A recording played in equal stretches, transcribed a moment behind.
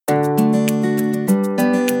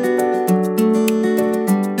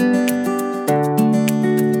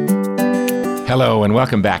Hello and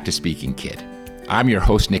welcome back to Speaking Kid. I'm your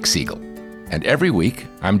host, Nick Siegel, and every week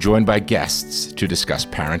I'm joined by guests to discuss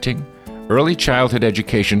parenting, early childhood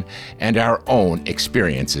education, and our own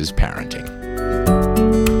experiences parenting.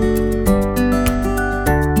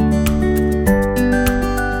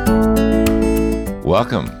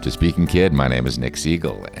 Welcome to Speaking Kid. My name is Nick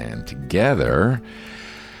Siegel, and together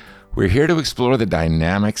we're here to explore the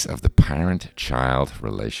dynamics of the parent-child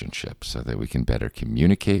relationship so that we can better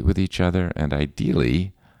communicate with each other and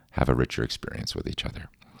ideally have a richer experience with each other.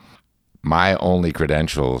 My only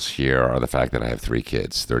credentials here are the fact that I have 3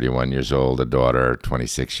 kids, 31 years old, a daughter,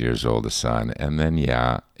 26 years old, a son, and then,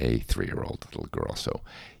 a 3-year-old little girl. So,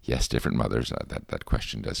 yes, different mothers. That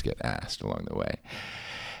question does get asked along the way.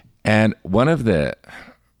 And one of the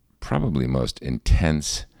probably most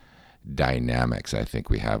intense dynamics I think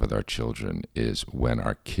we have with our children is when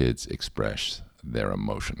our kids express their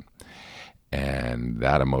emotion. And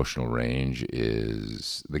that emotional range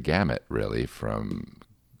is the gamut, really, from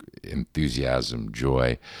enthusiasm,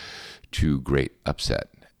 joy, to great upset.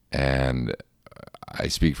 And I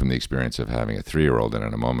speak from the experience of having a 3-year-old, and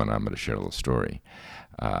in a moment I'm going to share a little story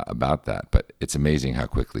about that. But it's amazing how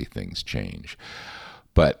quickly things change.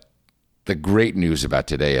 But the great news about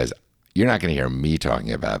today is you're not going to hear me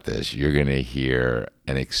talking about this. You're going to hear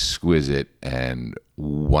an exquisite and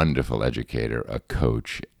wonderful educator, a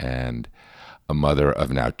coach, and a mother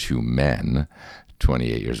of now 2 men,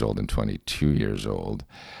 28 years old and 22 years old,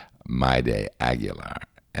 Maydee Aguilar.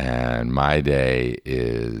 And Maydee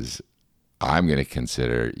is, I'm going to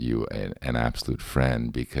consider you an absolute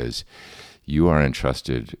friend because you are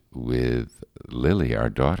entrusted with Lily, our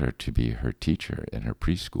daughter, to be her teacher in her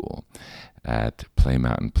preschool at Play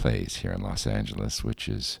Mountain Place here in Los Angeles, which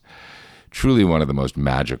is truly one of the most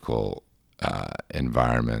magical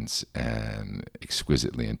environments and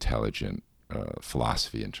exquisitely intelligent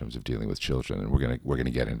philosophy in terms of dealing with children. And we're gonna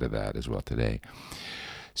get into that as well today.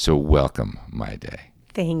 So welcome, Maydee.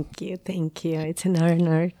 Thank you. It's an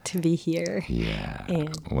honor to be here. Yeah,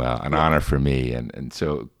 an honor for me. And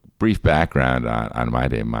so brief background on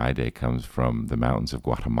Maydee. Maydee comes from the mountains of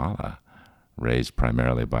Guatemala, raised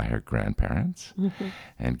primarily by her grandparents,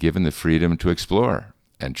 and given the freedom to explore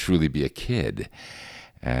and truly be a kid.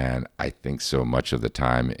 And I think so much of the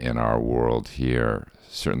time in our world here,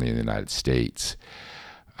 certainly in the United States,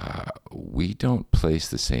 we don't place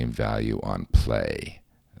the same value on play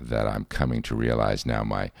that I'm coming to realize now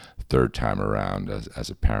my 3rd time around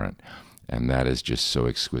as a parent. And that is just so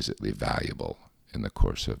exquisitely valuable in the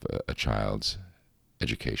course of a child's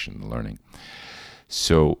education and learning.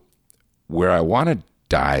 So where I want to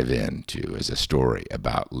dive into is a story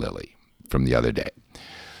about Lily from the other day.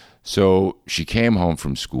 So she came home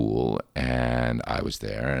from school, and I was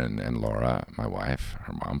there, and Laura, my wife,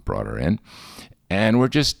 her mom, brought her in, and we're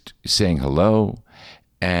just saying hello,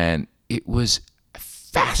 and it was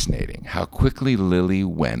fascinating how quickly Lily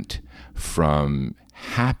went from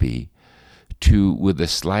happy to, with the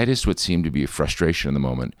slightest what seemed to be a frustration in the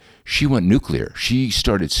moment, she went nuclear. She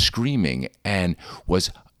started screaming and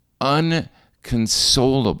was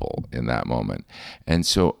unconsolable in that moment. And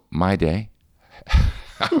so, Maydee,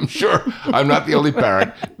 I'm sure I'm not the only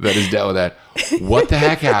parent that has dealt with that. What the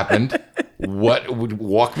heck happened? What would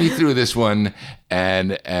walk me through this one?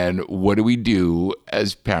 And what do we do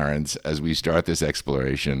as parents as we start this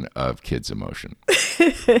exploration of kids' emotion?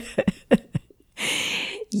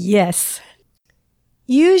 Yes.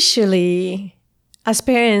 Usually, as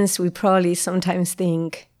parents, we probably sometimes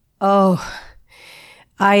think,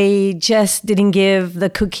 I just didn't give the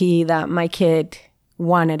cookie that my kid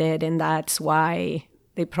wanted it, and that's why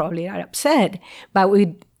they probably are upset. But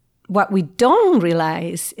what we don't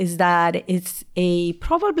realize is that it's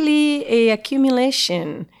probably an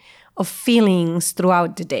accumulation of feelings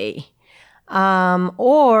throughout the day,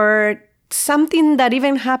 or something that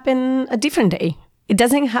even happened a different day. It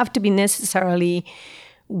doesn't have to be necessarily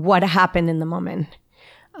what happened in the moment.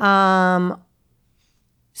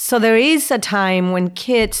 So there is a time when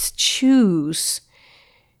kids choose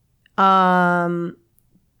to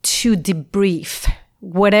debrief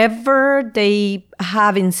whatever they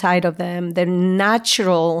have inside of them, their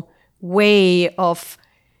natural way of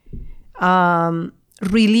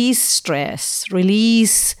release stress,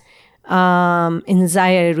 release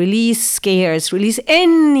anxiety, release scares, release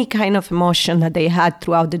any kind of emotion that they had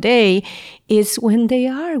throughout the day is when they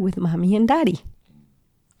are with mommy and daddy.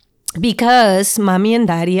 Because mommy and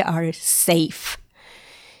daddy are safe.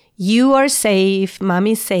 You are safe,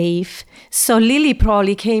 mommy's safe. So Lily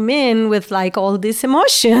probably came in with like all these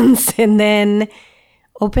emotions and then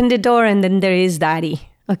opened the door and then there is daddy.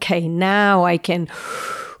 Okay, now I can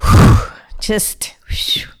just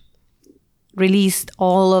released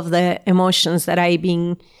all of the emotions that I've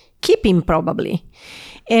been keeping probably.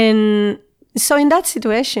 And so in that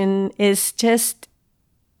situation, it's just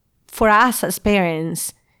for us as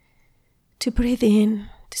parents to breathe in,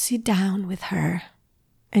 to sit down with her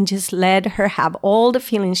and just let her have all the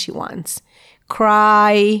feelings she wants.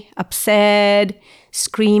 Cry, upset,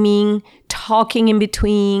 screaming, talking in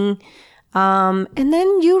between. And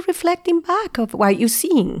then you reflecting back of what you're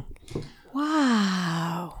seeing.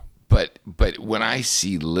 Wow. But when I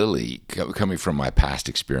see Lily, coming from my past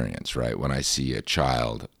experience, right? When I see a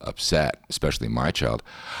child upset, especially my child,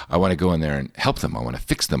 I want to go in there and help them. I want to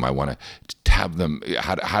fix them. I want to have them.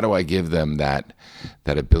 How do I give them that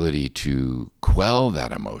ability to quell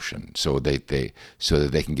that emotion so that they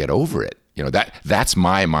can get over it? You know, that's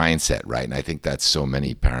my mindset, right? And I think that's so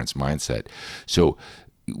many parents' mindset. So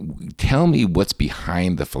tell me what's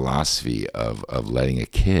behind the philosophy of letting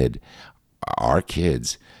our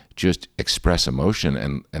kids, just express emotion,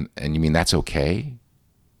 and you mean that's okay?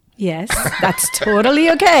 Yes, that's totally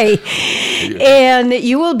okay. And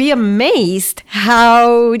you will be amazed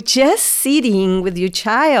how just sitting with your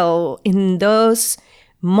child in those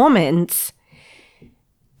moments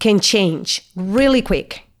can change really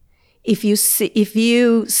quick. If you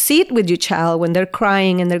sit with your child when they're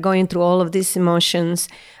crying and they're going through all of these emotions,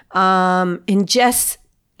 and just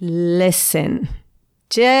listen.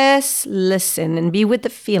 Just listen and be with the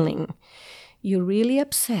feeling. You're really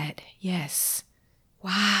upset. Yes.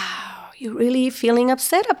 Wow. You're really feeling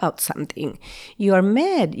upset about something. You're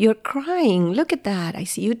mad. You're crying. Look at that. I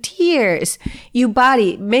see your tears. Your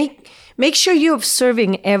body. Make sure you're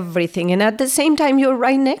observing everything. And at the same time, you're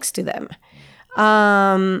right next to them.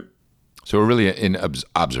 So we're really in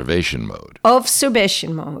observation mode.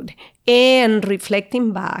 Observation mode. And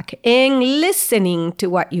reflecting back. And listening to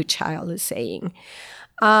what your child is saying.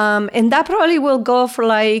 And that probably will go for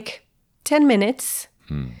like 10 minutes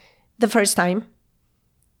the first time.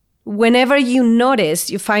 Whenever you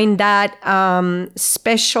notice, you find that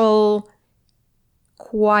special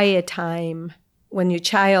quiet time when your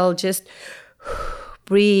child just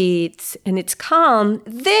breathes and it's calm,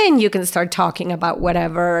 then you can start talking about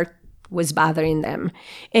whatever was bothering them.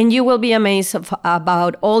 And you will be amazed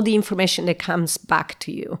about all the information that comes back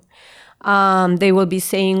to you. They will be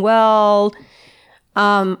saying, well,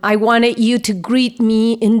 I wanted you to greet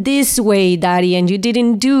me in this way, Daddy, and you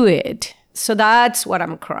didn't do it. So that's what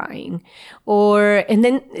I'm crying. And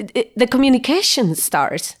then the communication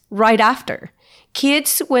starts right after.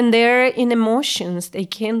 Kids, when they're in emotions, they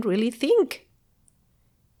can't really think.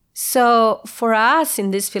 So for us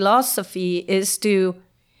in this philosophy is to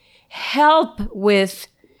help with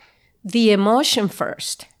the emotion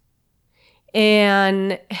first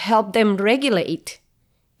and help them regulate.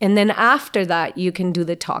 And then after that, you can do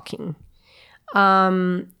the talking.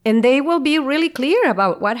 And they will be really clear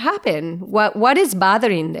about what happened, what is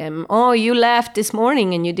bothering them. Oh, you left this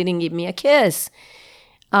morning and you didn't give me a kiss.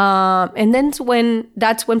 And then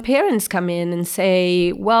that's when parents come in and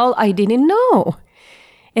say, well, I didn't know.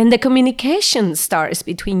 And the communication starts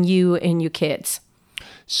between you and your kids.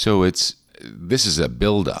 So this is a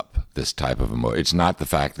buildup, this type of emotion. It's not the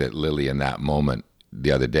fact that Lily in that moment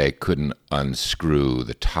the other day couldn't unscrew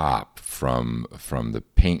the top from the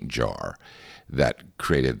paint jar that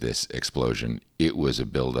created this explosion. It was a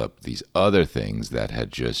buildup, these other things that had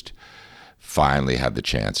just finally had the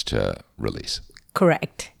chance to release.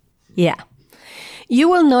 Correct. Yeah. You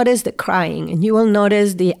will notice the crying and you will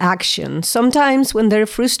notice the action. Sometimes when they're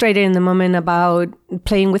frustrated in the moment about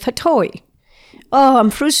playing with a toy. Oh, I'm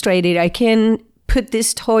frustrated. I can't put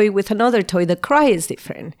this toy with another toy. The cry is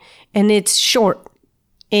different and it's short.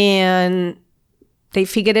 And they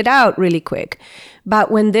figured it out really quick.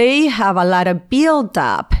 But when they have a lot of build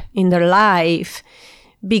up in their life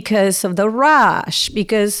because of the rush,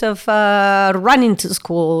 because of running to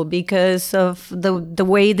school, because of the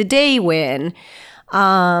way the day went,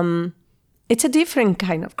 it's a different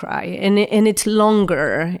kind of cry. And it's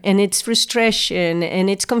longer, and it's frustration, and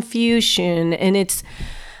it's confusion, and it's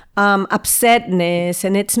upsetness,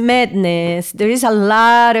 and it's madness. There is a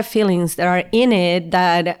lot of feelings that are in it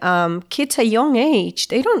that kids at a young age,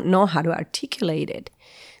 they don't know how to articulate it.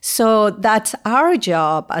 So that's our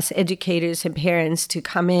job as educators and parents to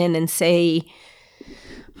come in and say,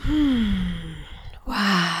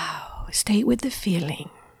 wow, stay with the feeling.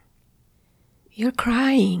 You're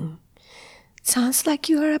crying. It sounds like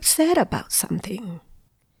you are upset about something.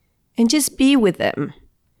 And just be with them.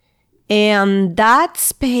 And that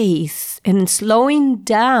space and slowing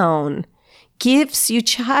down gives your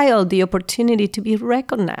child the opportunity to be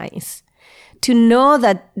recognized, to know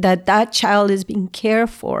that child is being cared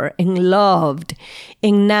for and loved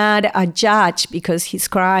and not a judge because he's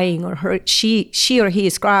crying or she or he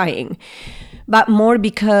is crying, but more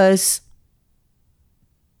because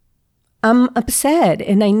I'm upset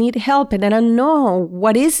and I need help and I don't know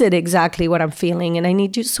what is it exactly what I'm feeling, and I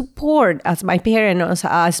need your support as my parent or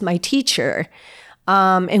as my teacher.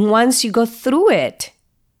 And once you go through it,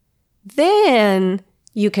 then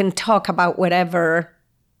you can talk about whatever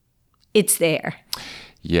it's there.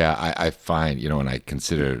 Yeah, I find, when I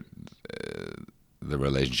consider the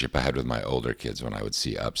relationship I had with my older kids, when I would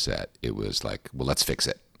see upset, it was like, well, let's fix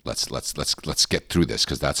it. Let's get through this,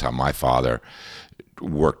 because that's how my father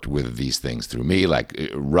worked with these things through me. Like,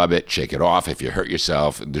 rub it, shake it off. If you hurt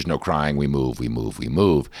yourself, there's no crying. We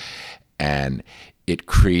move. And it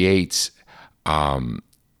creates, I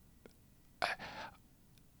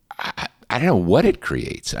don't know what it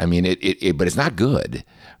creates. I mean, but it's not good,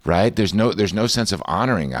 right? There's no sense of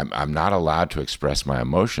honoring. I'm not allowed to express my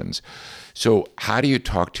emotions. So how do you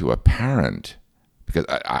talk to a parent? Because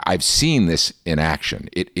I've seen this in action.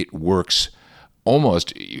 It works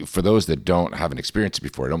almost, for those that haven't experienced it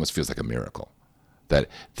before, it almost feels like a miracle that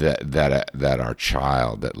our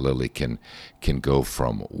child, that Lily can go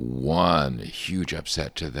from one huge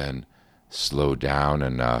upset to then slow down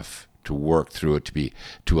enough to work through it,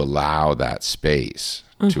 to allow that space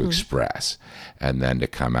to express, and then to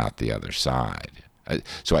come out the other side.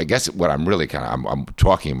 So I guess what I'm really I'm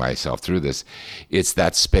talking myself through this, it's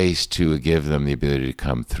that space to give them the ability to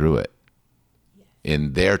come through it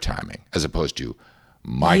in their timing, as opposed to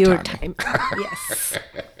your timing. Yes,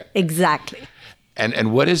 exactly.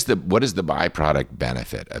 And what is the byproduct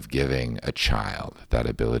benefit of giving a child that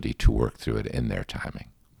ability to work through it in their timing?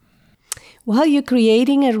 Well, you're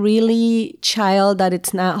creating a really child that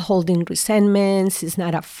it's not holding resentments, is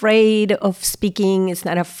not afraid of speaking, is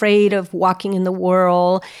not afraid of walking in the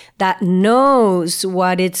world, that knows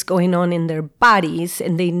what is going on in their bodies,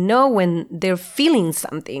 and they know when they're feeling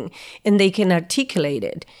something and they can articulate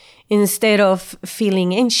it, instead of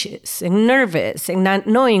feeling anxious and nervous and not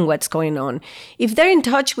knowing what's going on. If they're in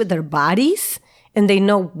touch with their bodies, and they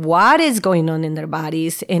know what is going on in their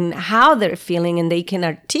bodies and how they're feeling, and they can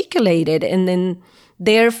articulate it and then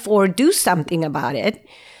therefore do something about it,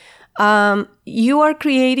 you are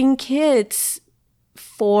creating kids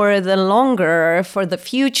for the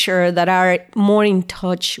future, that are more in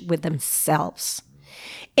touch with themselves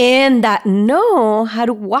and that know how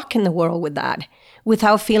to walk in the world with that,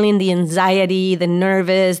 without feeling the anxiety, the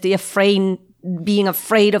nervous, being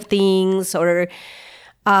afraid of things, or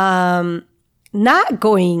not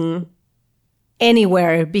going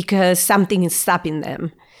anywhere because something is stopping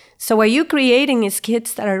them. So what you're creating is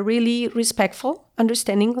kids that are really respectful,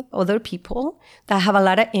 understanding of other people, that have a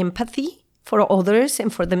lot of empathy for others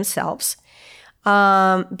and for themselves,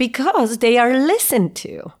 because they are listened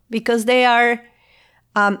to, because they are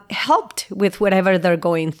helped with whatever they're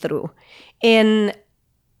going through. And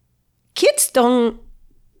kids are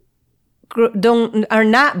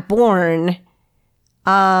not born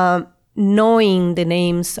knowing the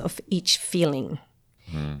names of each feeling.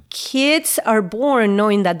 Kids are born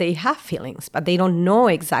knowing that they have feelings, but they don't know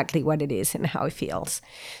exactly what it is and how it feels.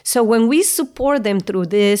 So when we support them through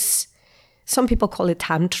this, some people call it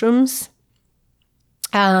tantrums,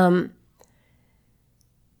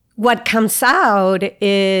 what comes out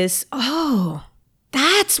is, oh,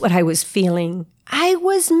 that's what I was feeling. I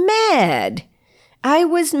was mad. I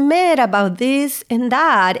was mad about this and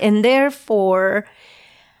that, and therefore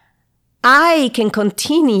I can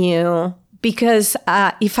continue, because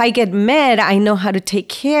if I get mad, I know how to take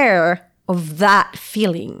care of that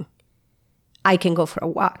feeling. I can go for a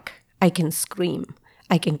walk. I can scream.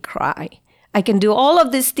 I can cry. I can do all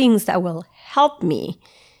of these things that will help me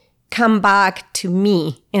come back to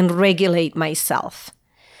me and regulate myself.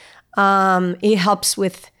 It helps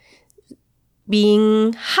with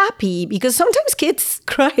being happy, because sometimes kids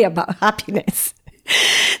cry about happiness.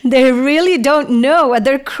 They really don't know what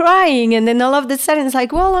they're crying. And then all of a sudden it's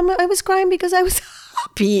like, well, I was crying because I was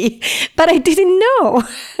happy, but I didn't know.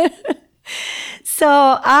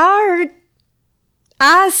 So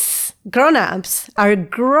as grown-ups,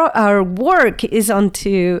 our work is on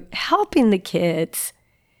to helping the kids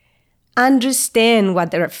understand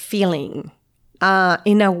what they're feeling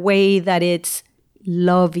in a way that it's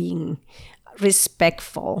loving,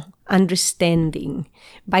 respectful, understanding,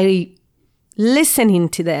 by listening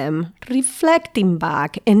to them, reflecting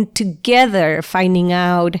back, and together finding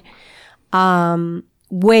out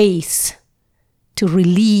ways to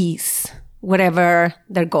release whatever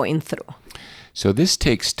they're going through. So this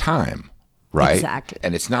takes time, right? Exactly.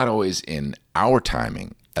 And it's not always in our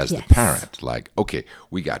timing. as the Yes. parent. Like, okay,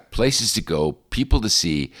 we got places to go, people to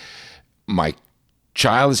see. My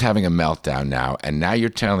child is having a meltdown now, and now you're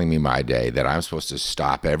telling me, Maydee, that I'm supposed to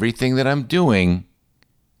stop everything that I'm doing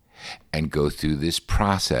and go through this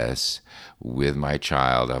process with my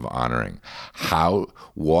child of honoring.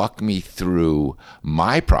 Walk me through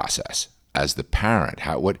my process as the parent.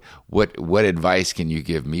 What advice can you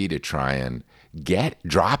give me to try and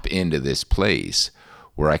drop into this place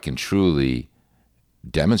where I can truly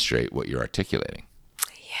demonstrate what you're articulating?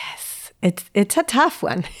 It's a tough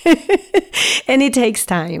one. And it takes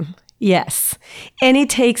time. Yes. And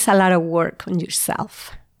it takes a lot of work on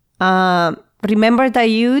yourself. Remember that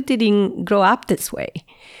you didn't grow up this way.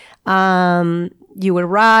 You were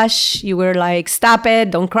rushed. You were like, stop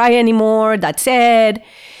it. Don't cry anymore. That's it.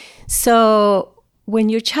 So when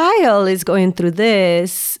your child is going through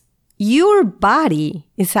this, your body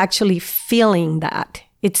is actually feeling that.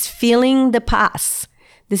 It's feeling the past.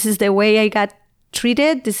 This is the way I got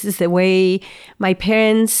treated. This is the way my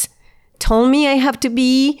parents told me I have to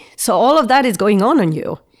be. So all of that is going on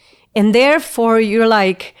you. And therefore you're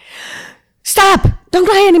like, stop, don't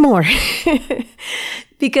cry anymore.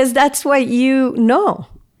 Because that's what you know.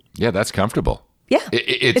 Yeah, that's comfortable. Yeah,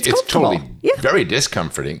 it's totally very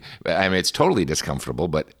discomforting. I mean, it's totally discomfortable,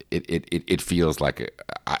 but it feels like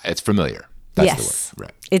it's familiar. That's the word.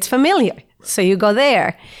 Right. It's familiar. So you go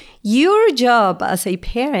there. Your job as a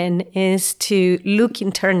parent is to look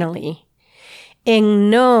internally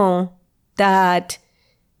and know that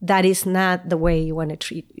that is not the way you want to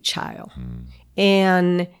treat your child.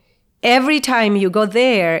 And every time you go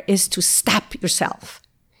there is to stop yourself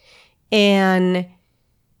and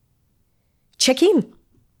check in,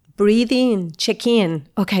 breathe in, check in.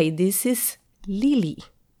 Okay, this is Lily.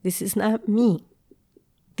 This is not me.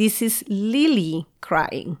 This is Lily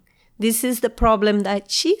crying. This is the problem that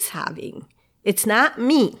she's having. It's not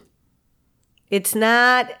me. It's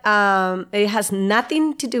not, it has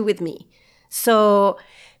nothing to do with me. So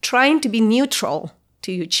trying to be neutral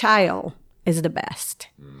to your child is the best.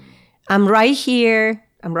 I'm right here.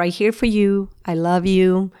 I'm right here for you. I love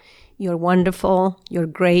you. You're wonderful. You're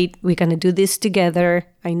great. We're going to do this together.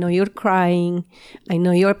 I know you're crying. I know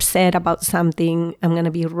you're upset about something. I'm going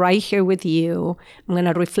to be right here with you. I'm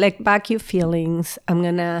going to reflect back your feelings. I'm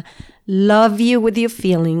going to love you with your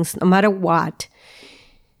feelings, no matter what.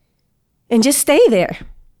 And just stay there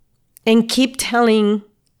and keep telling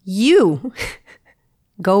you,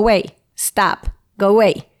 go away, stop, go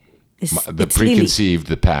away. The preconceived,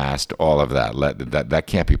 the past, all of that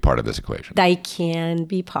can't be part of this equation. That can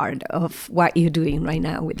be part of what you're doing right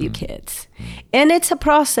now with your kids. And it's a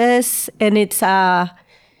process, and it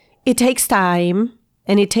takes time,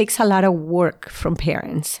 and it takes a lot of work from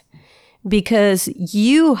parents, because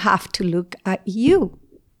you have to look at you,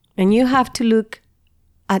 and you have to look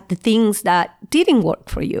at the things that didn't work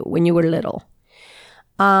for you when you were little.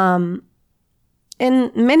 And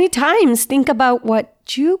many times think about what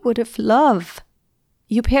you would have loved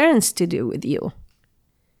your parents to do with you.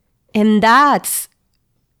 And that's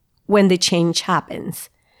when the change happens.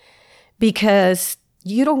 Because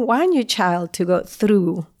you don't want your child to go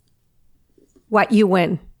through what you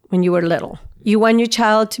went when you were little. You want your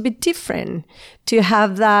child to be different, to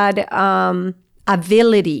have that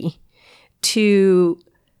ability to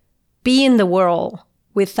be in the world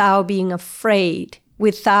without being afraid,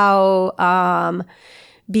 without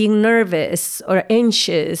being nervous or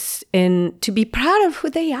anxious, and to be proud of who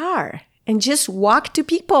they are and just walk to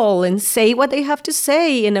people and say what they have to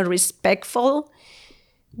say in a respectful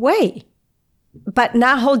way, but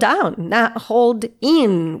not hold down, not hold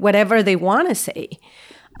in whatever they want to say.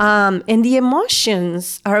 And the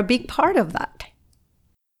emotions are a big part of that.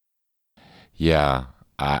 Yeah,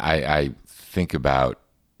 I think about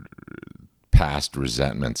past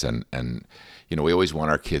resentments and we always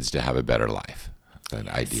want our kids to have a better life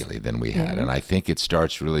ideally than we had. And I think it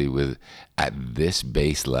starts really with at this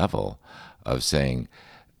base level of saying,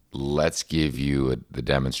 let's give you the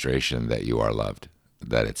demonstration that you are loved,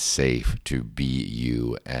 that it's safe to be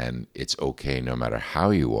you, and it's okay no matter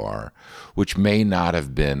how you are, which may not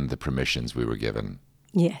have been the permissions we were given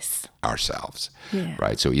ourselves,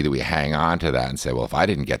 right? So either we hang on to that and say, well, if I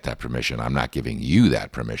didn't get that permission, I'm not giving you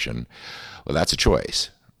that permission. Well, that's a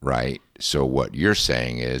choice, right? So what you're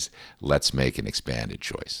saying is, let's make an expanded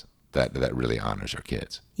choice that really honors our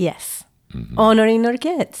kids. Yes. Honoring our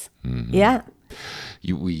kids. Yeah.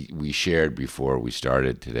 We shared before we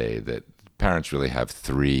started today that parents really have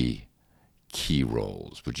three key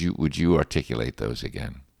roles. Would you articulate those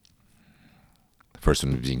again? The first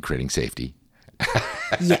one being creating safety,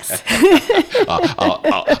 Yes.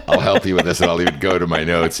 I'll help you with this, and I'll even go to my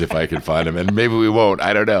notes if I can find them. And maybe we won't.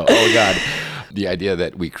 I don't know. Oh, God. The idea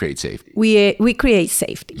that we create safety. We create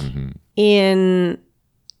safety. In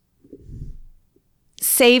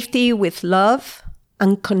safety with love,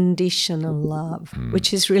 unconditional love,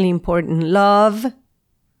 which is really important. Love,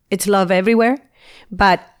 it's love everywhere,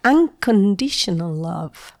 but unconditional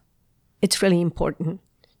love, it's really important.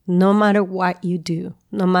 No matter what you do,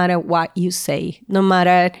 no matter what you say, no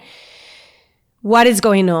matter what is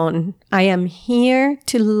going on, I am here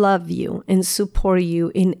to love you and support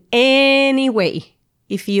you in any way.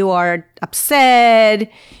 If you are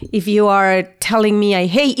upset, if you are telling me, I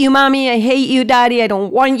hate you, mommy, I hate you, daddy, I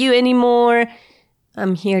don't want you anymore,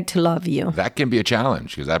 I'm here to love you. That can be a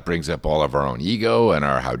challenge because that brings up all of our own ego and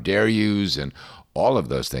our how dare yous and all of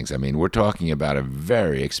those things. I mean, we're talking about a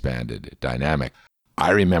very expanded dynamic.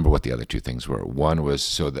 I remember what the other two things were. One was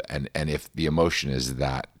so that, and if the emotion is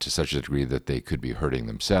that to such a degree that they could be hurting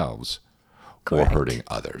themselves Correct. or hurting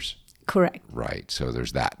others. Correct. Right. So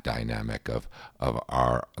there's that dynamic of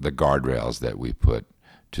the guardrails that we put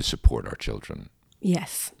to support our children.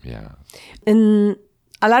 Yes. Yeah. And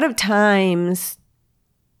a lot of times,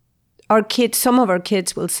 some of our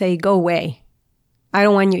kids will say, go away. I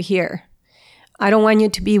don't want you here. I don't want you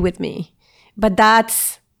to be with me. But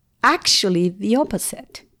that's actually the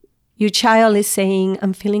opposite. Your child is saying,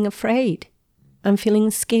 I'm feeling afraid. I'm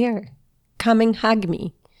feeling scared. Come and hug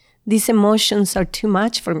me. These emotions are too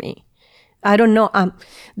much for me. I don't know.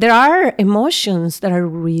 There are emotions that are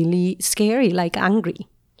really scary, like angry.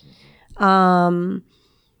 And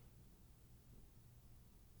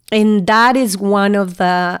that is one of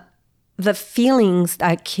the feelings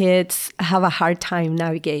that kids have a hard time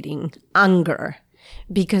navigating, anger,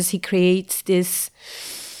 because he creates this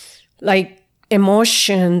like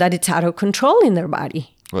emotion that it's out of control in their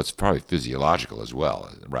body. Well, it's probably physiological as well,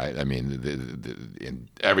 right? I mean,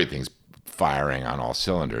 everything's firing on all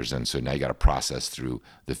cylinders, and so now you got to process through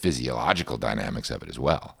the physiological dynamics of it as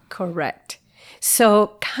well. Correct.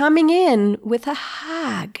 So coming in with a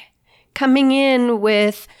hug, coming in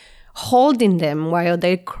with holding them while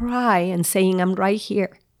they cry and saying, I'm right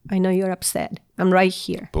here. I know you're upset. I'm right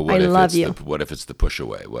here. But what I if love you. What if it's the push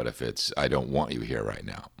away? What if it's, I don't want you here right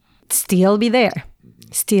now? Still be there.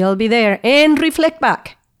 Still be there. And reflect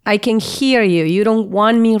back. I can hear you. You don't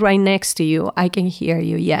want me right next to you. I can hear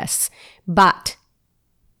you, yes. But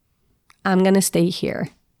I'm going to stay here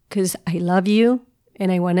because I love you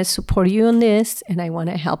and I want to support you on this and I want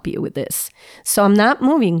to help you with this. So I'm not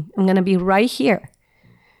moving. I'm going to be right here.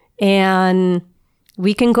 And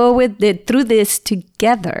we can go through this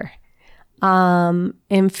together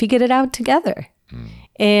and figure it out together.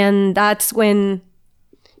 And that's when,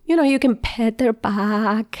 you can pet their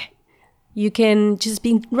back. You can just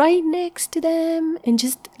be right next to them and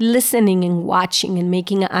just listening and watching and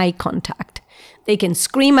making eye contact. They can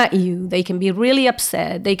scream at you. They can be really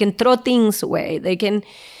upset. They can throw things away. They can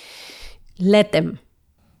let them.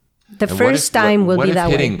 The first time will be that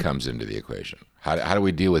way. What if hitting comes into the equation? How do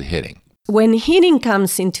we deal with hitting? When hitting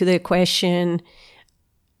comes into the equation,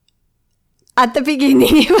 at the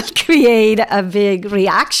beginning, it will create a big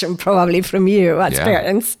reaction probably from you as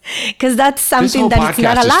parents, because that's something that is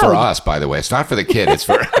not allowed. This whole podcast is for us, by the way. It's not for the kid. It's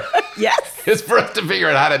for yes. It's for us to figure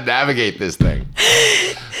out how to navigate this thing.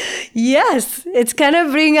 Yes, it's gonna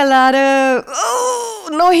bring a lot of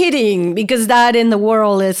no hitting, because that in the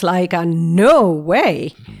world is like a no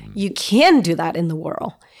way. You can't do that in the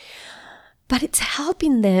world. But it's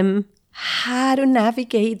helping them how to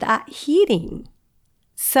navigate that hitting.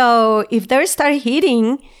 So if they start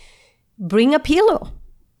hitting, bring a pillow,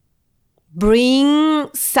 bring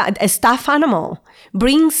a stuffed animal,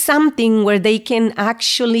 bring something where they can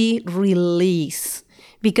actually release,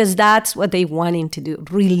 because that's what they wanting to do,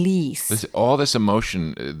 release. All this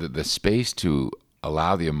emotion, the space to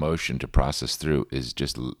allow the emotion to process through is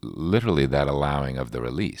just literally that allowing of the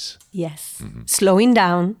release. Yes. Mm-hmm. Slowing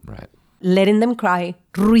down, right. Letting them cry,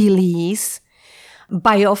 release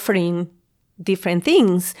by offering different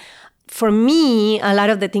things. For me, a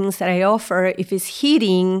lot of the things that I offer, if it's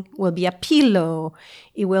hitting, will be a pillow,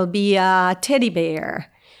 it will be a teddy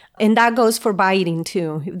bear. And that goes for biting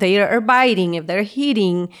too. If they are biting, if they're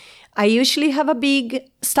hitting, I usually have a big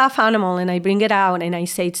stuffed animal and I bring it out and I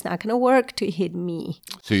say, it's not going to work to hit me.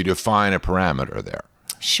 So you define a parameter there.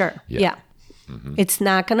 Sure. Yeah. Mm-hmm. It's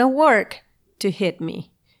not going to work to hit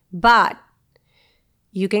me, but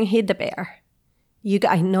you can hit the bear.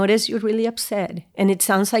 I notice you're really upset. And it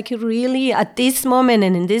sounds like you really, at this moment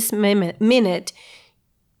and in this minute,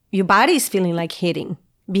 your body's feeling like hitting,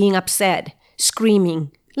 being upset,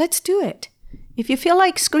 screaming. Let's do it. If you feel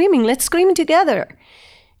like screaming, let's scream together.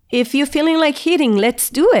 If you're feeling like hitting, let's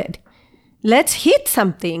do it. Let's hit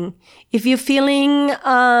something. If you're feeling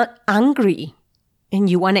angry and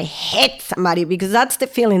you want to hit somebody, because that's the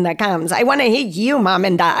feeling that comes. I want to hit you, mom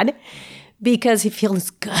and dad, because it feels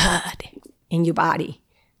good in your body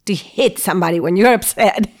to hit somebody when you're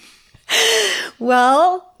upset.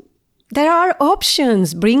 Well, there are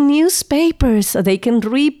options. Bring newspapers so they can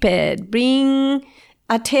read it. Bring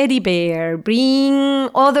a teddy bear. Bring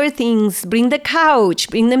other things. Bring the couch.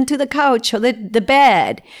 Bring them to the couch or the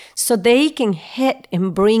bed so they can hit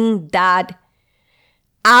and bring that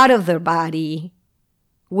out of their body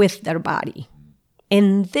with their body.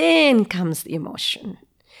 And then comes the emotion.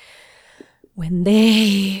 When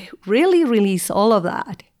they really release all of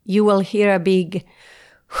that, you will hear a big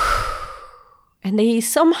and they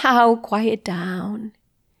somehow quiet down.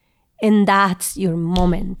 And that's your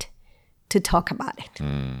moment to talk about it.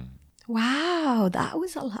 Wow, that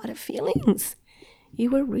was a lot of feelings. You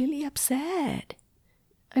were really upset.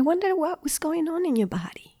 I wonder what was going on in your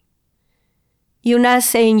body. You're not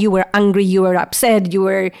saying you were angry, you were upset,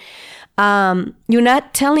 you're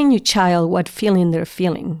not telling your child what feeling they're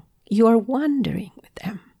feeling. You're wondering with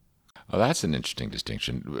them. Oh, that's an interesting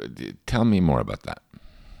distinction. Tell me more about that.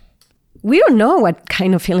 We don't know what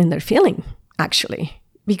kind of feeling they're feeling, actually,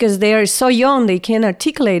 because they are so young, they can't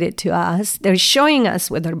articulate it to us. They're showing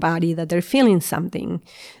us with their body that they're feeling something.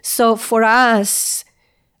 So for us,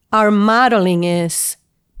 our modeling is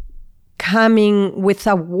coming with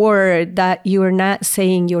a word that you're not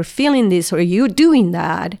saying you're feeling this or you're doing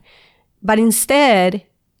that, but instead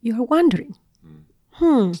you're wondering,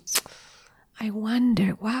 I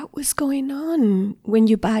wonder what was going on when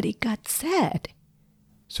your body got sad.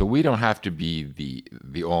 So we don't have to be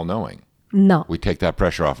the all-knowing. No. We take that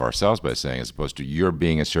pressure off ourselves by saying, as opposed to you're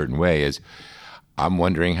being a certain way, is I'm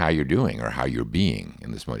wondering how you're doing or how you're being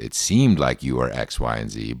in this moment. It seemed like you are X, Y, and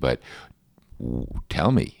Z, but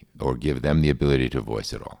tell me, or give them the ability to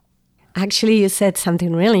voice it all. Actually, you said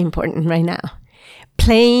something really important right now.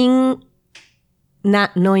 Playing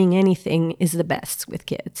not knowing anything is the best with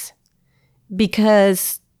kids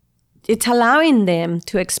because it's allowing them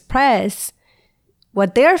to express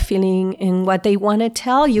what they're feeling and what they want to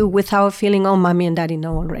tell you without feeling, oh, mommy and daddy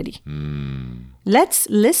know already. Let's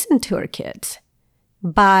listen to our kids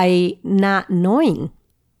by not knowing.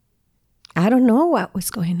 I don't know what was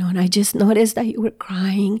going on. I just noticed that you were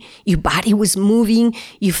crying. Your body was moving.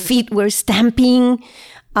 Your feet were stamping.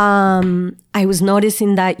 I was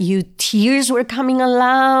noticing that your tears were coming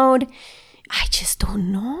aloud. I just don't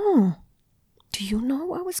know. Do you know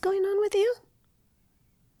what was going on with you?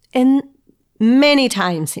 And many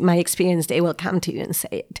times in my experience, they will come to you and say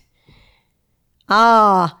it.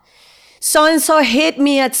 So-and-so hit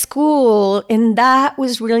me at school, and that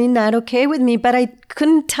was really not okay with me, but I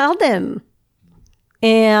couldn't tell them.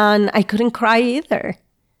 And I couldn't cry either.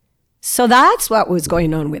 So that's what was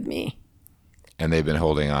going on with me. And they've been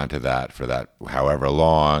holding on to that for that however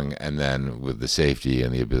long, and then with the safety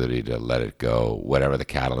and the ability to let it go, whatever the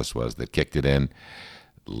catalyst was that kicked it in,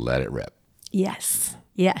 let it rip. Yes.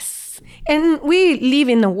 And we live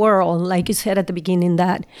in a world, like you said at the beginning,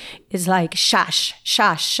 that is like shush,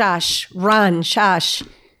 shush, shush, run, shush,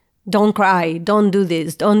 don't cry, don't do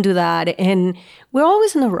this, don't do that. And we're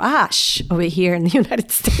always in a rush over here in the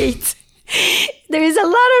United States. There is a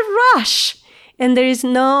lot of rush. And there is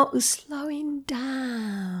no slowing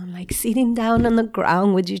down, like sitting down on the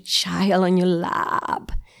ground with your child on your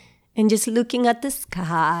lap and just looking at the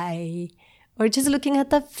sky or just looking at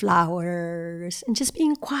the flowers and just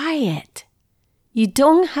being quiet. You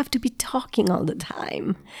don't have to be talking all the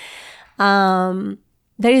time.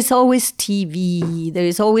 There is always TV. There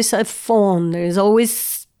is always a phone. There is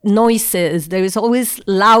always noises. There is always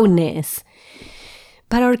loudness.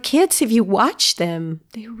 But our kids, if you watch them,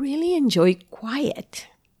 they really enjoy quiet.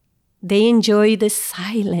 They enjoy the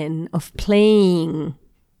silence of playing.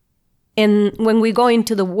 And when we go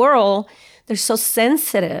into the world, they're so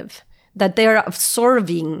sensitive that they're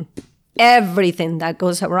absorbing everything that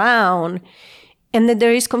goes around. And that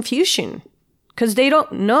there is confusion because they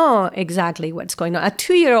don't know exactly what's going on. A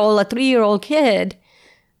 2-year-old, a 3-year-old kid,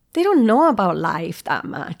 they don't know about life that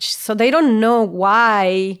much. So they don't know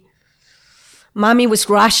why mommy was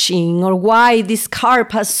rushing or why this car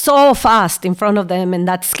passed so fast in front of them and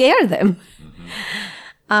that scared them.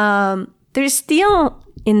 They're still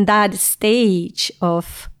in that stage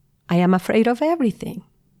of, I am afraid of everything.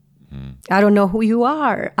 I don't know who you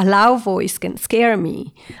are. A loud voice can scare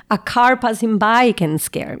me. A car passing by can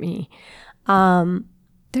scare me.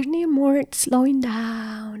 They need more slowing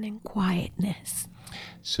down and quietness.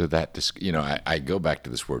 So that, I go back to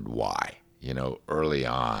this word why. early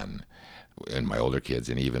on in my older kids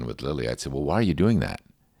and even with Lily, I'd say, well, why are you doing that?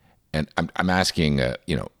 And I'm asking,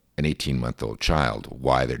 an 18-month-old child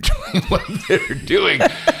why they're doing what they're doing.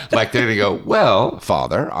 Like they're going to go, well,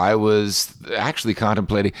 Father, I was actually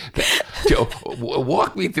contemplating.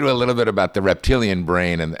 Walk me through a little bit about the reptilian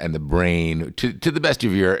brain and the brain to the best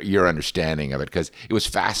of your understanding of it, because it was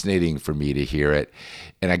fascinating for me to hear it.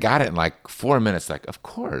 And I got it in like 4 minutes, like, of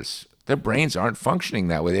course. Their brains aren't functioning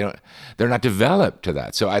that way. They're not developed to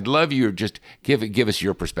that. So I'd love you to just give us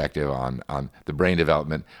your perspective on the brain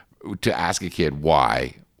development, to ask a kid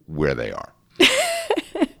where they are.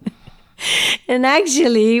 And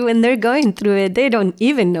actually, when they're going through it, they don't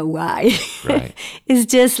even know why. Right. It's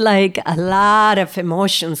just like a lot of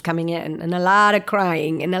emotions coming in and a lot of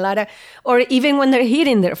crying and or even when they're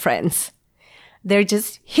hitting their friends, they're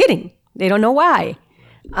just hitting. They don't know why.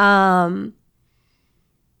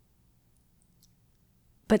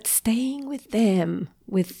 But staying with them,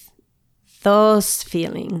 with those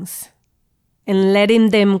feelings, and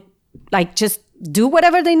letting them just do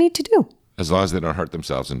whatever they need to do. As long as they don't hurt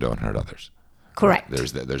themselves and don't hurt others. Correct.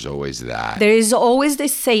 Right. There's always that. There is always the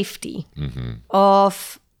safety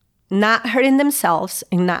of not hurting themselves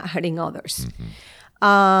and not hurting others.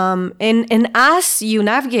 And as you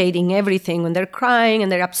navigating everything, when they're crying and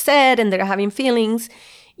they're upset and they're having feelings,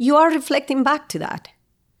 you are reflecting back to that.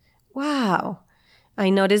 Wow. I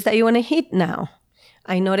notice that you want to hit now.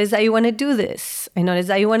 I notice that you want to do this. I notice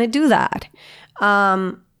that you want to do that.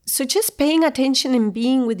 So just paying attention and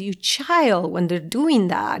being with your child when they're doing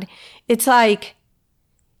that, it's like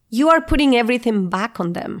you are putting everything back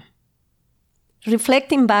on them.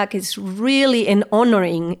 Reflecting back is really, and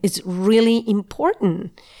honoring is really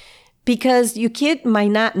important, because your kid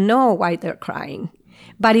might not know why they're crying.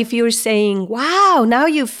 But if you're saying, wow, now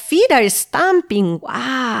your feet are stamping,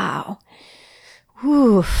 wow.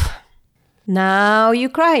 Oof. Now you're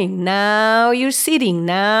crying. Now you're sitting.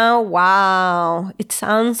 Now, wow. It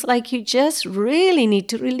sounds like you just really need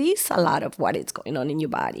to release a lot of what is going on in your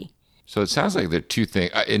body. So it sounds like there are two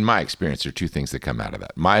things, in my experience, there are two things that come out of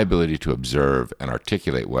that. My ability to observe and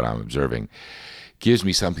articulate what I'm observing gives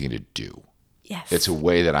me something to do. Yes. It's a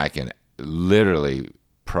way that I can literally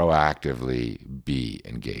proactively be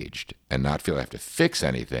engaged and not feel I have to fix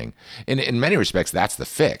anything. In many respects, that's the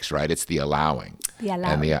fix, right? It's the allowing.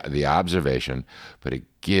 And the observation, but it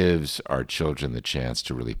gives our children the chance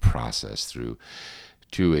to really process through,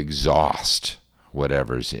 to exhaust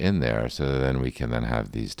whatever's in there, so that then we can then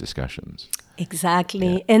have these discussions.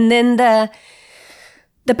 Exactly. Yeah. And then the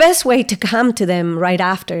best way to come to them right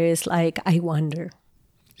after is like, I wonder.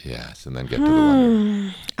 Yes, and then get to the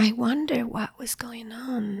wonder. I wonder what was going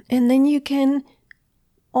on. And then you can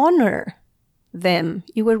honor them.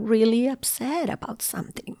 You were really upset about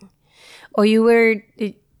something. Or you were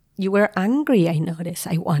angry, I noticed.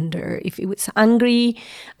 I wonder if it was angry.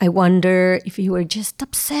 I wonder if you were just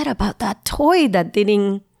upset about that toy that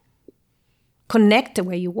didn't connect the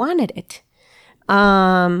way you wanted it.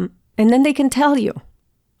 And then they can tell you,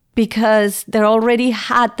 because they already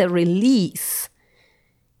had the release.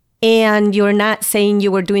 And you're not saying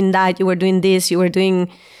you were doing that, you were doing this,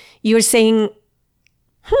 you're saying,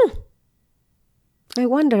 I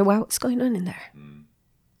wonder what's going on in there.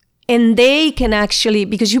 And they can actually,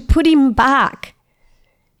 because you're putting back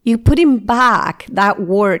that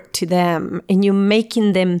word to them and you're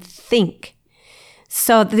making them think.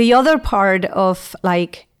 So the other part of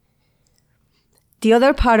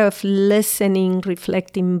listening,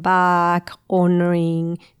 reflecting back,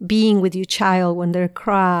 honoring, being with your child when they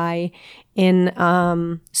cry,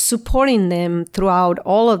 and supporting them throughout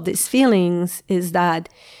all of these feelings is that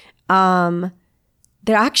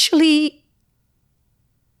they're actually,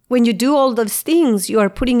 when you do all those things, you are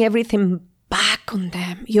putting everything back on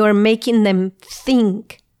them. You are making them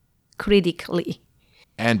think critically.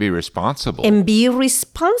 And be responsible. And be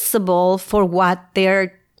responsible for what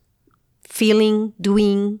they're feeling,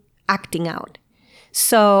 doing, acting out.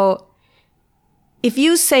 So if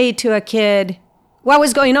you say to a kid, what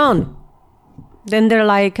was going on? Then they're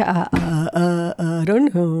like, I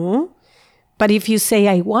don't know. But if you say,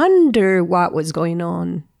 I wonder what was going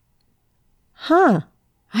on.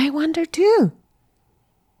 I wonder too.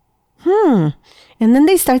 And then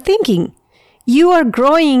they start thinking. You are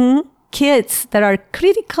growing kids that are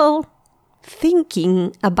critical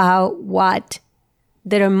thinking about what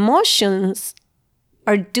their emotions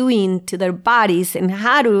are doing to their bodies and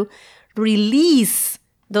how to release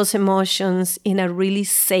those emotions in a really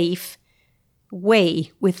safe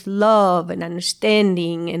way, with love and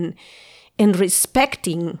understanding and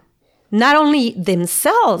respecting not only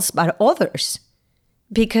themselves but others.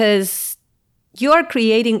 Because you're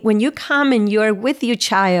creating, when you come and you're with your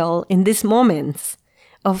child in these moments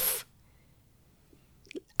of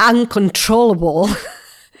uncontrollable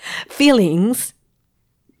feelings,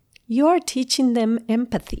 you're teaching them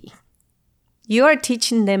empathy. You're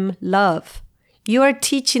teaching them love. You're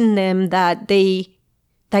teaching them that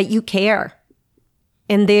you care.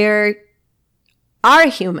 And they are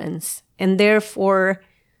humans. And therefore,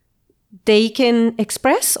 they can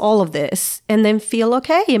express all of this and then feel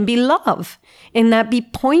okay and be loved and not be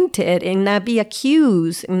pointed and not be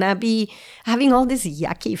accused and not be having all these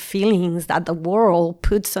yucky feelings that the world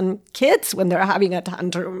puts on kids when they're having a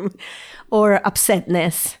tantrum or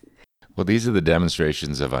upsetness. Well, these are the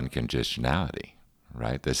demonstrations of unconditionality,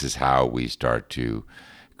 right? This is how we start to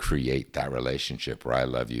create that relationship where I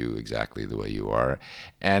love you exactly the way you are.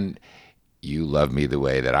 And you love me the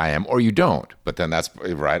way that I am, or you don't. But then that's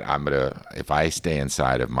right. If I stay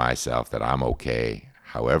inside of myself that I'm okay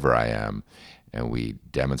however I am, and we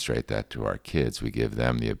demonstrate that to our kids, we give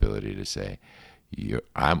them the ability to say,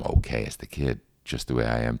 I'm okay as the kid, just the way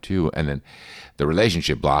I am too. And then the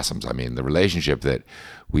relationship blossoms. I mean, the relationship that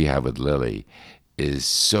we have with Lily is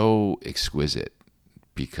so exquisite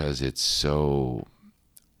because it's so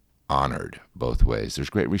honored both ways. There's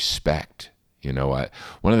great respect. You know,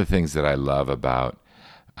 one of the things that I love about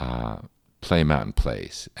Play Mountain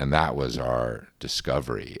Place, and that was our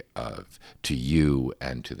discovery to you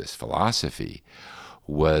and to this philosophy,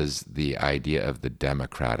 was the idea of the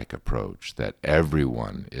democratic approach, that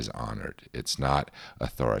everyone is honored. It's not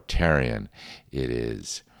authoritarian. It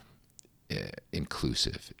is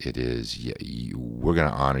inclusive. It is, we're going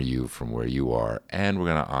to honor you from where you are, and we're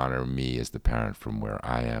going to honor me as the parent from where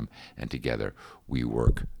I am, and together we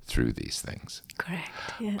work through these things. Correct.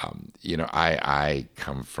 Yeah. I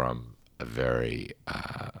come from a very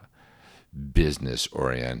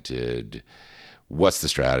business-oriented, what's the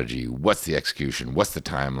strategy, what's the execution, what's the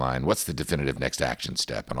timeline, what's the definitive next action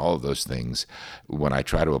step, and all of those things. When I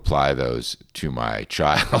try to apply those to my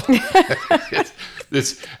child,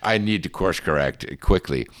 I need to course correct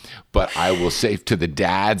quickly. But I will say to the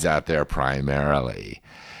dads out there primarily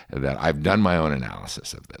that I've done my own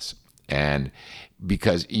analysis of this. And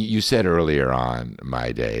because you said earlier on,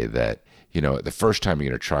 Maydee, that the first time you're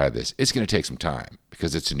going to try this, it's going to take some time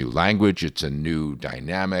because it's a new language, it's a new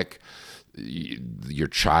dynamic. Your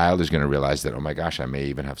child is going to realize that, oh my gosh, I may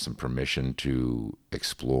even have some permission to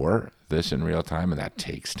explore this in real time, and that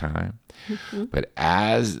takes time. Mm-hmm. But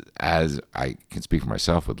as I can speak for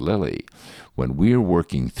myself with Lily, when we're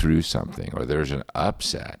working through something or there's an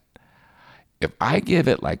upset, if I give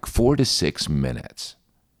it like 4 to 6 minutes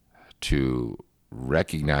to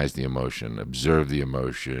recognize the emotion, observe the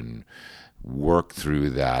emotion, work through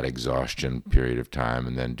that exhaustion period of time,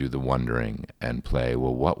 and then do the wondering and play,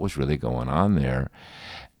 well, what was really going on there?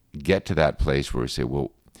 Get to that place where we say,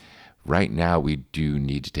 well, right now we do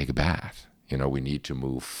need to take a bath. We need to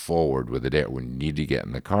move forward with the day. We need to get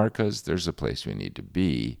in the car because there's a place we need to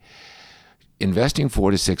be. Investing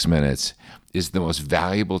 4 to 6 minutes is the most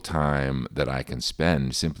valuable time that I can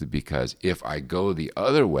spend, simply because if I go the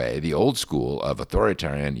other way, the old school of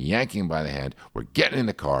authoritarian, yanking by the hand, we're getting in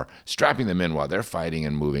the car, strapping them in while they're fighting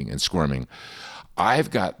and moving and squirming,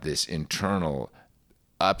 I've got this internal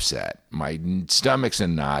upset. My stomach's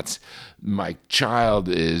in knots. My child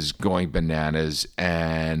is going bananas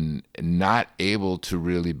and not able to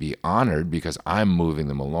really be honored because I'm moving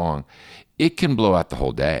them along. It can blow out the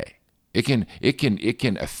whole day. It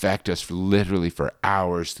can affect us literally for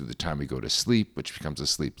hours through the time we go to sleep, which becomes a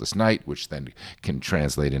sleepless night, which then can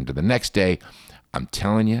translate into the next day. I'm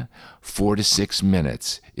telling you, 4 to 6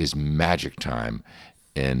 minutes is magic time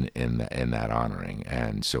in that honoring.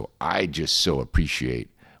 And so I just so appreciate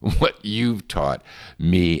what you've taught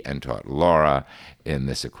me and taught Laura in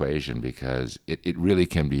this equation, because it really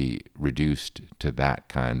can be reduced to that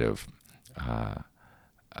kind of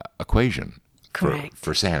equation. Correct.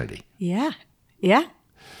 For sanity. Yeah. Yeah.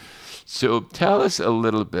 So tell us a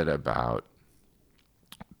little bit about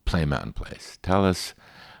Play Mountain Place. Tell us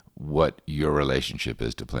what your relationship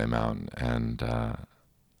is to Play Mountain. And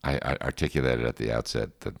I articulated at the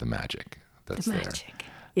outset that the magic that's there.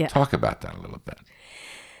 Yeah. Talk about that a little bit.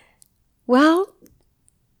 Well,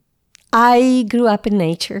 I grew up in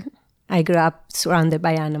nature. I grew up surrounded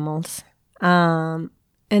by animals.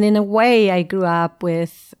 And in a way, I grew up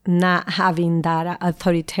with not having that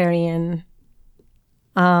authoritarian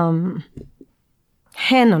hand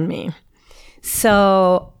on me.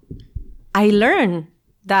 So I learned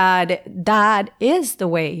that is the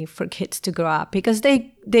way for kids to grow up, because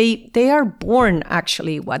they are born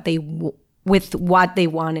actually with what they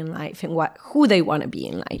want in life and who they want to be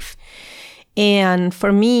in life. And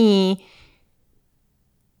for me,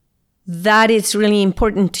 that it's really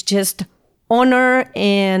important to just honor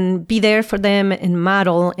and be there for them and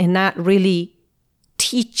model and not really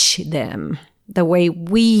teach them the way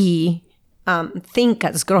we think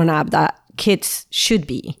as grown up that kids should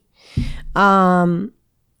be.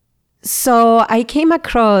 So I came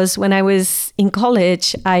across, when I was in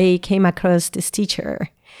college, I came across this teacher.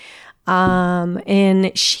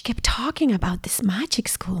 And she kept talking about this magic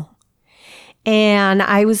school. And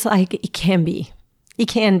I was like, it can be. It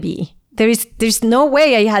can be. There's no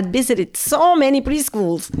way. I had visited so many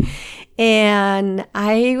preschools. And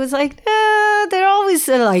I was like, they're always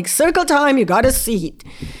like circle time, you got a seat.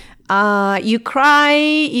 You cry,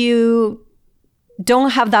 you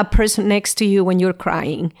don't have that person next to you when you're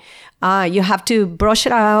crying. You have to brush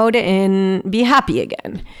it out and be happy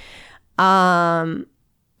again.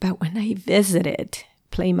 But when I visited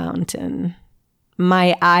Play Mountain,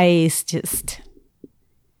 my eyes just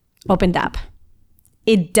opened up.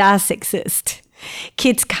 It does exist.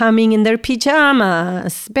 Kids coming in their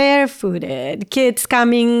pajamas, barefooted, kids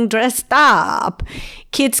coming dressed up,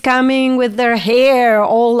 kids coming with their hair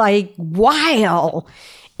all like wild,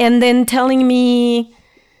 and then telling me,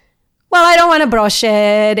 well, I don't want to brush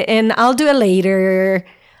it and I'll do it later.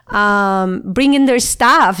 Bringing their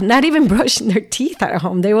stuff, not even brushing their teeth at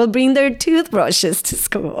home. They will bring their toothbrushes to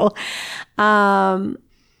school. And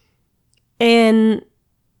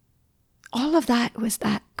all of that was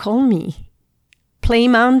that called me. Play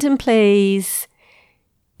Mountain Place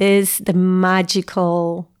is the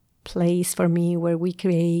magical place for me where we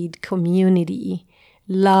create community,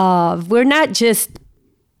 love. We're not just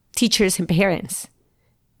teachers and parents.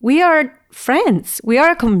 We are friends. We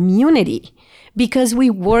are a community because we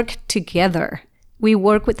work together. We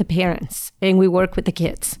work with the parents and we work with the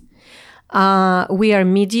kids. We are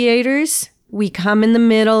mediators. We come in the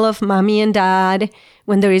middle of mommy and dad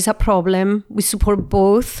when there is a problem. We support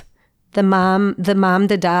both the mom,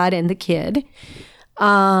 the dad, and the kid.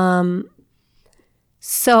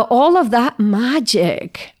 So all of that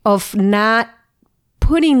magic of not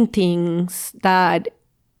putting things that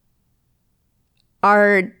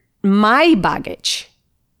are my baggage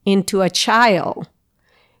into a child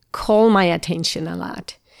call my attention a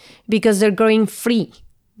lot because they're growing free.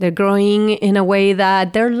 They're growing in a way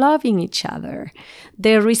that they're loving each other.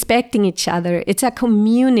 They're respecting each other. It's a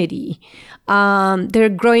community. They're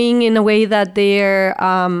growing in a way that they're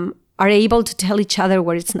are able to tell each other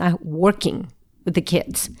where it's not working with the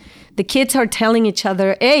kids. The kids are telling each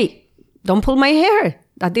other, hey, don't pull my hair.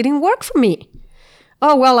 That didn't work for me.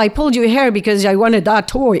 Oh, well, I pulled your hair because I wanted that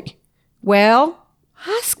toy. Well,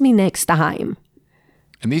 ask me next time.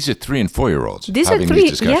 And these are 3 and 4-year-olds These having are 3,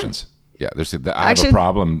 these discussions. Yeah, I have a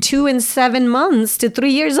problem. 2 and 7 months to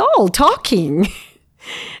 3 years old talking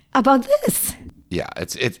about this. Yeah,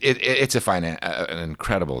 it's an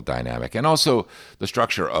incredible dynamic, and also the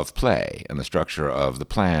structure of play and the structure of the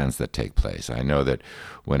plans that take place. I know that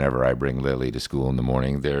whenever I bring Lily to school in the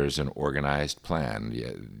morning, there's an organized plan.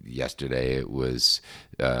 Yesterday it was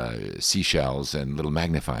seashells and little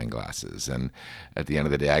magnifying glasses, and at the end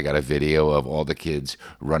of the day, I got a video of all the kids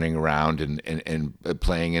running around and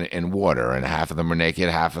playing in water, and half of them are naked,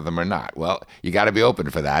 half of them are not. Well, you got to be open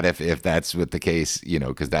for that if that's what the case,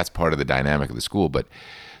 because that's part of the dynamic of the school. But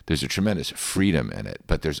there's a tremendous freedom in it.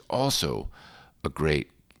 But there's also a great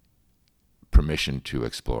permission to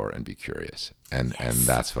explore and be curious, and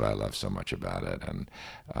that's what I love so much about it. And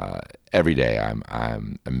every day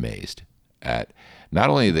I'm amazed at not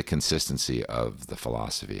only the consistency of the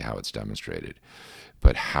philosophy, how it's demonstrated,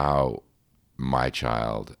 but how my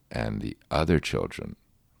child and the other children,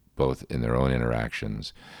 both in their own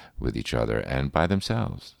interactions with each other and by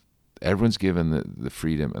themselves, everyone's given the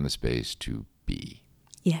freedom and the space to be.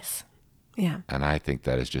 Yes. Yeah. And I think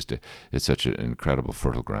that is it's such an incredible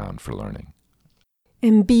fertile ground for learning.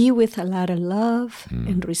 And be with a lot of love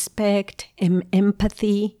and respect and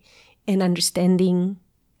empathy and understanding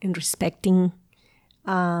and respecting.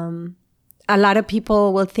 A lot of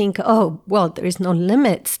people will think, oh, well, there is no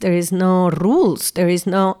limits. There is no rules.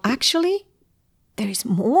 Actually, there is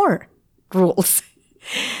more rules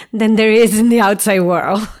than there is in the outside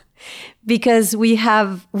world. Because we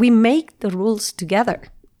make the rules together.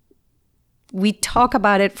 We talk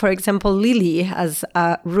about it. For example, Lily has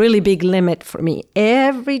a really big limit for me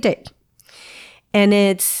every day.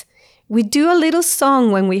 And we do a little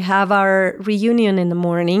song when we have our reunion in the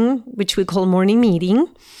morning, which we call morning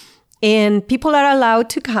meeting. And people are allowed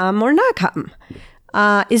to come or not come.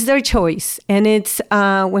 It's their choice. And it's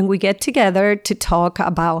when we get together to talk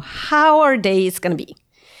about how our day is going to be.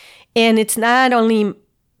 And it's not only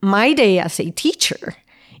my day as a teacher,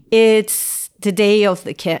 it's the day of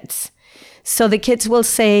the kids. So the kids will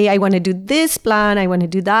say, I want to do this plan, I want to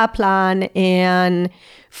do that plan. And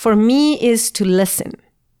for me is to listen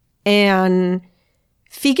and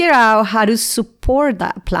figure out how to support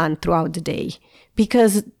that plan throughout the day,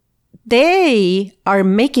 because they are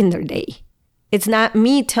making their day. It's not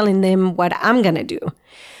me telling them what I'm going to do.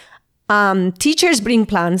 Teachers bring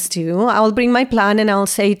plans too. I'll bring my plan and I'll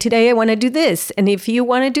say, today I want to do this. And if you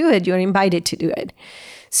want to do it, you're invited to do it.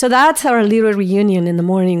 So that's our little reunion in the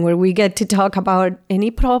morning where we get to talk about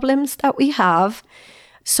any problems that we have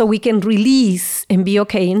so we can release and be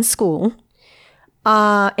okay in school.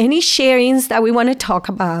 Any sharings that we want to talk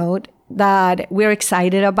about that we're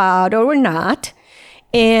excited about or we're not.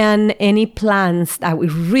 And any plans that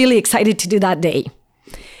we're really excited to do that day.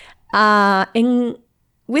 And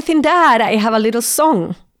within that, I have a little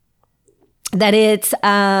song that it's,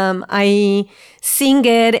 I sing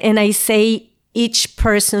it and I say each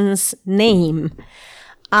person's name.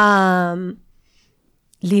 Lily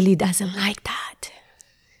doesn't like that.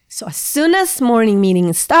 So as soon as morning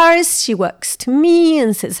meeting starts, she walks to me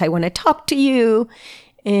and says, I want to talk to you.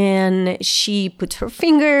 And she puts her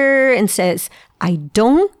finger and says, I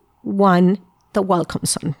don't want the welcome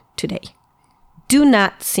song today. Do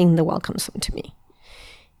not sing the welcome song to me.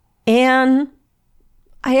 And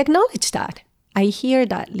I acknowledge that. I hear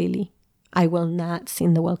that, Lily. I will not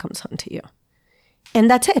sing the welcome song to you. And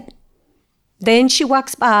that's it. Then she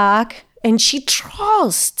walks back and she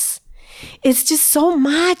trusts. It's just so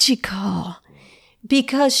magical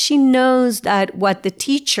because she knows that what the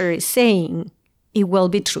teacher is saying, it will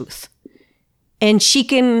be truth. And she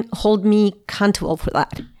can hold me accountable for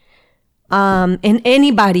that. And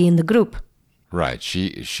anybody in the group. Right.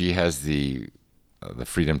 She has the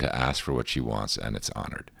freedom to ask for what she wants, and it's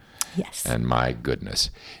honored. Yes. And my goodness,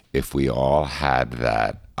 if we all had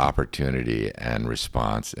that opportunity and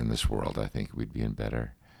response in this world, I think we'd be in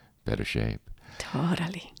better shape.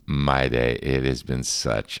 Totally. Maydee, it has been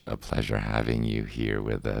such a pleasure having you here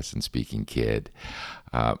with us and Speaking Kid.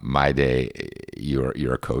 Maydee,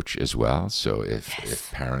 you're a coach as well. So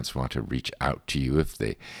if parents want to reach out to you, if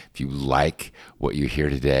you like what you hear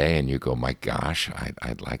today and you go, my gosh,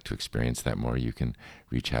 I'd like to experience that more, you can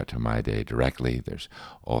reach out to Maydee directly. There's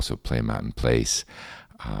also Play Mountain Place.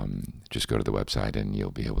 Just go to the website and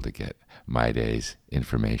you'll be able to get Maydee's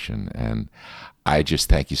information. And I just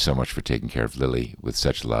thank you so much for taking care of Lily with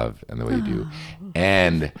such love and the way you do.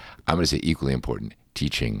 And I'm going to say equally important,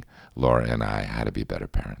 teaching Laura and I how to be better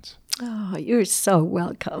parents. Oh, you're so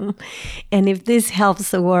welcome. And if this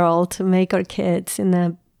helps the world to make our kids in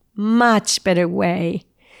a much better way,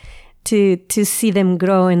 to see them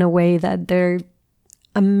grow in a way that they're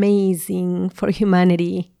amazing for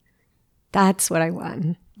humanity, that's what I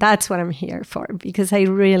want. That's what I'm here for, because I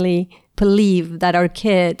really believe that our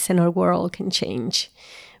kids and our world can change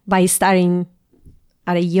by starting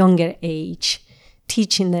at a younger age,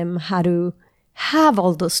 teaching them how to have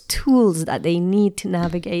all those tools that they need to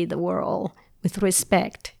navigate the world with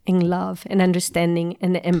respect and love and understanding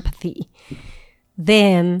and empathy.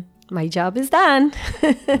 Then my job is done.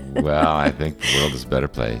 Well, I think the world is a better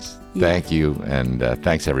place. Yeah. Thank you, and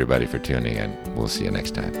thanks everybody for tuning in. We'll see you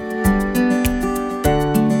next time.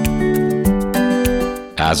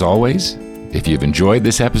 As always, if you've enjoyed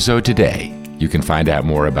this episode today, you can find out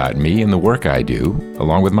more about me and the work I do,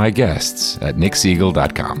 along with my guests, at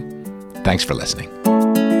nicksiegel.com. Thanks for listening.